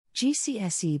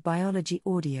GCSE Biology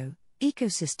Audio,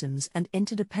 Ecosystems and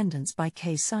Interdependence by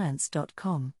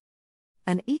kscience.com.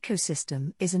 An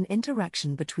ecosystem is an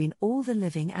interaction between all the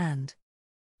living and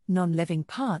non-living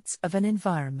parts of an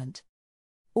environment.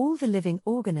 All the living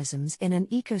organisms in an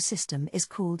ecosystem is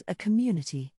called a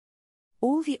community.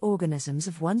 All the organisms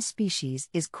of one species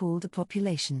is called a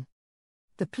population.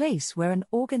 The place where an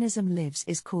organism lives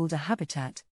is called a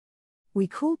habitat. We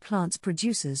call plants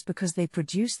producers because they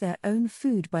produce their own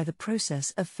food by the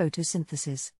process of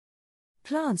photosynthesis.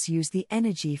 Plants use the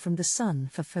energy from the sun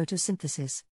for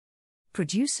photosynthesis.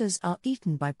 Producers are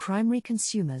eaten by primary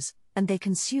consumers, and they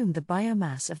consume the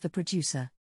biomass of the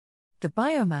producer. The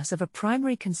biomass of a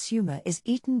primary consumer is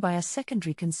eaten by a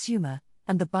secondary consumer,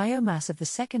 and the biomass of the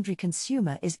secondary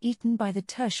consumer is eaten by the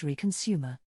tertiary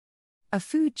consumer. A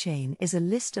food chain is a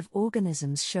list of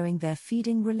organisms showing their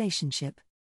feeding relationship.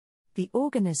 The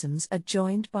organisms are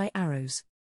joined by arrows.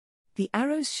 The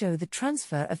arrows show the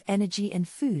transfer of energy and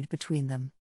food between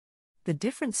them. The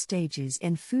different stages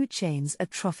in food chains are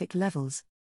trophic levels.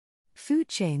 Food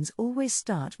chains always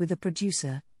start with a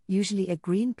producer, usually a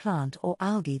green plant or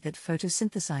algae that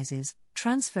photosynthesizes,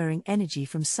 transferring energy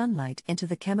from sunlight into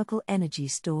the chemical energy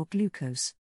store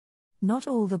glucose. Not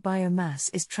all the biomass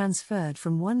is transferred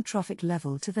from one trophic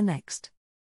level to the next.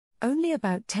 Only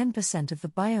about 10% of the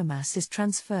biomass is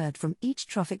transferred from each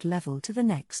trophic level to the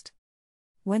next.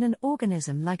 When an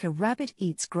organism like a rabbit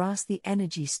eats grass, the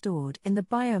energy stored in the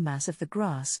biomass of the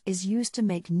grass is used to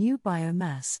make new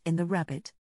biomass in the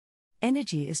rabbit.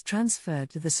 Energy is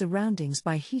transferred to the surroundings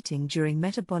by heating during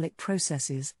metabolic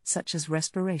processes, such as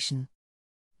respiration.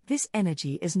 This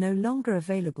energy is no longer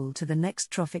available to the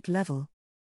next trophic level.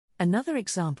 Another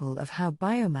example of how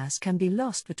biomass can be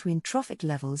lost between trophic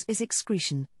levels is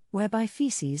excretion, whereby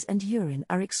feces and urine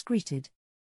are excreted.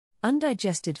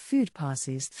 Undigested food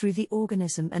passes through the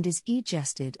organism and is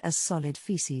digested as solid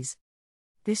feces.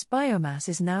 This biomass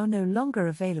is now no longer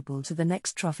available to the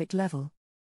next trophic level.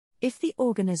 If the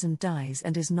organism dies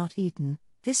and is not eaten,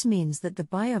 this means that the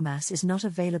biomass is not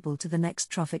available to the next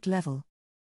trophic level.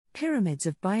 Pyramids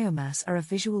of biomass are a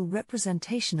visual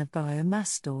representation of biomass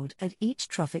stored at each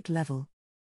trophic level.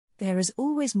 There is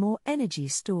always more energy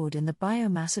stored in the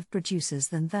biomass of producers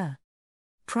than the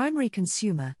primary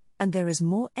consumer, and there is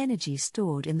more energy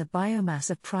stored in the biomass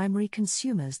of primary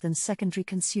consumers than secondary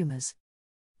consumers.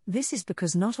 This is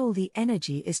because not all the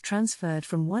energy is transferred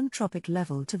from one trophic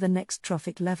level to the next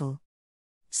trophic level.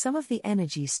 Some of the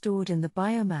energy stored in the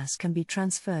biomass can be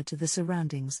transferred to the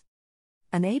surroundings.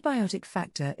 An abiotic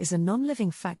factor is a non-living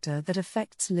factor that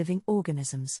affects living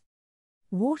organisms.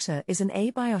 Water is an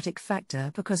abiotic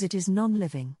factor because it is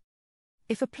non-living.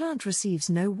 If a plant receives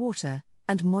no water,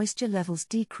 and moisture levels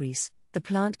decrease, the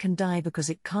plant can die because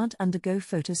it can't undergo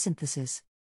photosynthesis.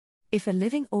 If a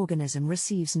living organism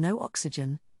receives no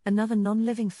oxygen, another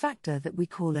non-living factor that we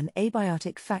call an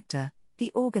abiotic factor,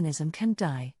 the organism can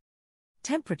die.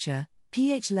 Temperature,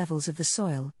 pH levels of the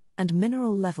soil, and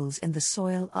mineral levels in the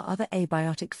soil are other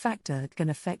abiotic factors that can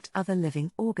affect other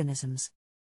living organisms.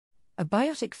 A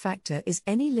biotic factor is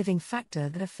any living factor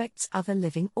that affects other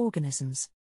living organisms.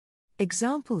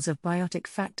 Examples of biotic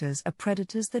factors are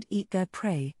predators that eat their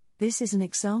prey. This is an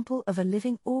example of a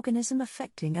living organism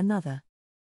affecting another.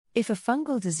 If a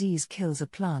fungal disease kills a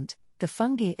plant, the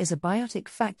fungi is a biotic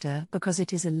factor because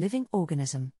it is a living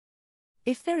organism.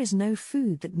 If there is no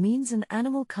food, that means an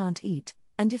animal can't eat,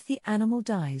 and if the animal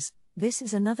dies, this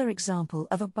is another example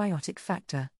of a biotic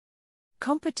factor.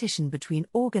 Competition between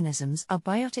organisms are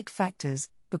biotic factors,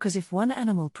 because if one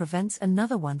animal prevents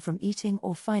another one from eating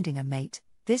or finding a mate,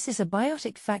 this is a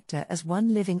biotic factor as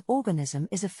one living organism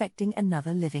is affecting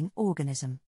another living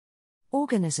organism.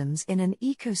 Organisms in an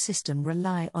ecosystem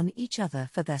rely on each other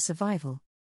for their survival.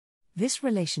 This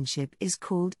relationship is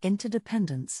called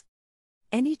interdependence.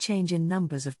 Any change in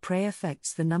numbers of prey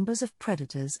affects the numbers of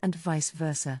predators and vice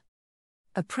versa.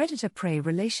 A predator-prey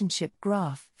relationship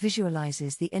graph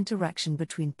visualizes the interaction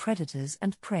between predators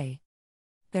and prey.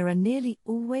 There are nearly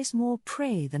always more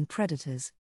prey than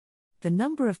predators. The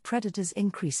number of predators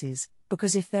increases,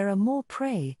 because if there are more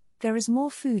prey, there is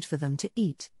more food for them to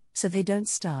eat, so they don't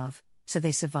starve, so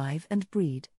they survive and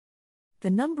breed. The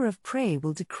number of prey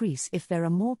will decrease if there are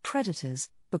more predators,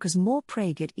 because more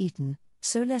prey get eaten,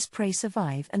 so less prey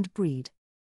survive and breed.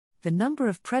 The number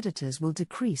of predators will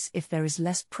decrease if there is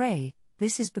less prey.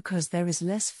 This is because there is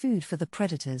less food for the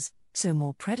predators, so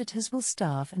more predators will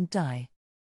starve and die.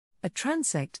 A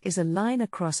transect is a line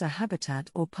across a habitat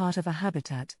or part of a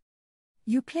habitat.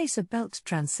 You place a belt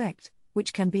transect,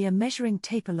 which can be a measuring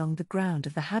tape along the ground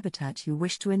of the habitat you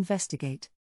wish to investigate.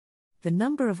 The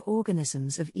number of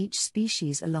organisms of each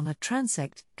species along a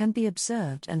transect can be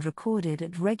observed and recorded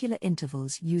at regular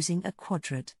intervals using a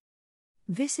quadrat.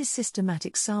 This is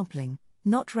systematic sampling,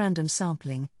 not random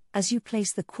sampling, as you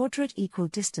place the quadrat equal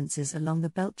distances along the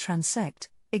belt transect.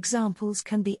 Examples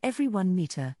can be every 1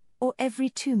 meter, or every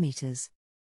 2 meters.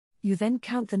 You then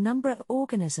count the number of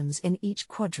organisms in each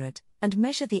quadrat, and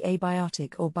measure the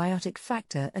abiotic or biotic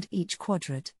factor at each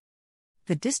quadrat.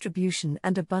 The distribution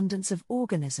and abundance of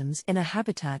organisms in a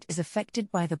habitat is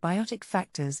affected by the biotic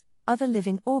factors, other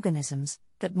living organisms,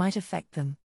 that might affect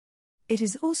them. It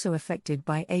is also affected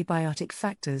by abiotic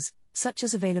factors, such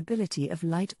as availability of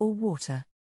light or water.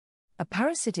 A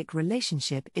parasitic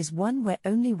relationship is one where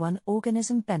only one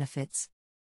organism benefits.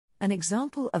 An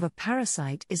example of a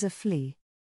parasite is a flea.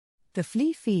 The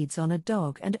flea feeds on a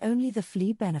dog and only the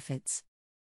flea benefits.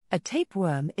 A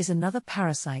tapeworm is another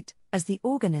parasite, as the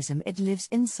organism it lives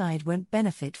inside won't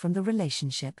benefit from the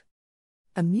relationship.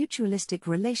 A mutualistic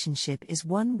relationship is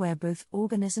one where both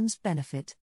organisms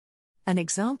benefit. An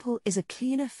example is a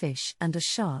cleaner fish and a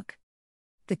shark.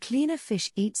 The cleaner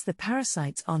fish eats the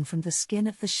parasites on from the skin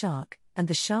of the shark, and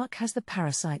the shark has the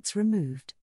parasites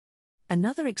removed.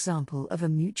 Another example of a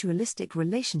mutualistic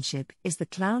relationship is the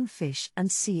clownfish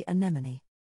and sea anemone.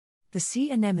 The sea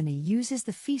anemone uses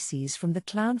the feces from the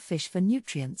clownfish for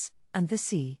nutrients, and the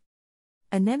sea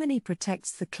anemone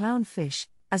protects the clownfish,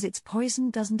 as its poison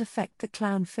doesn't affect the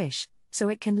clownfish, so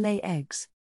it can lay eggs.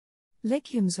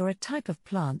 Legumes are a type of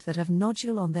plant that have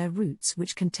nodule on their roots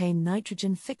which contain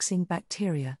nitrogen-fixing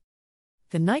bacteria.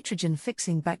 The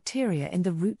nitrogen-fixing bacteria in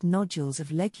the root nodules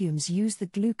of legumes use the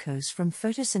glucose from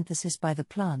photosynthesis by the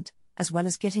plant, as well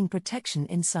as getting protection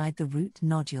inside the root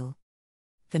nodule.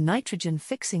 The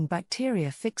nitrogen-fixing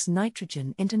bacteria fix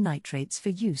nitrogen into nitrates for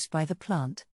use by the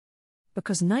plant.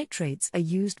 Because nitrates are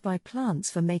used by plants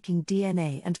for making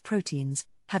DNA and proteins,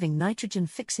 having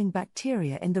nitrogen-fixing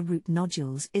bacteria in the root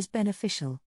nodules is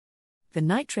beneficial. The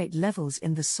nitrate levels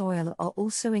in the soil are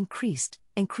also increased,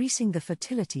 increasing the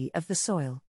fertility of the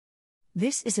soil.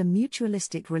 This is a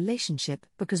mutualistic relationship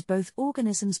because both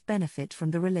organisms benefit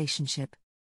from the relationship.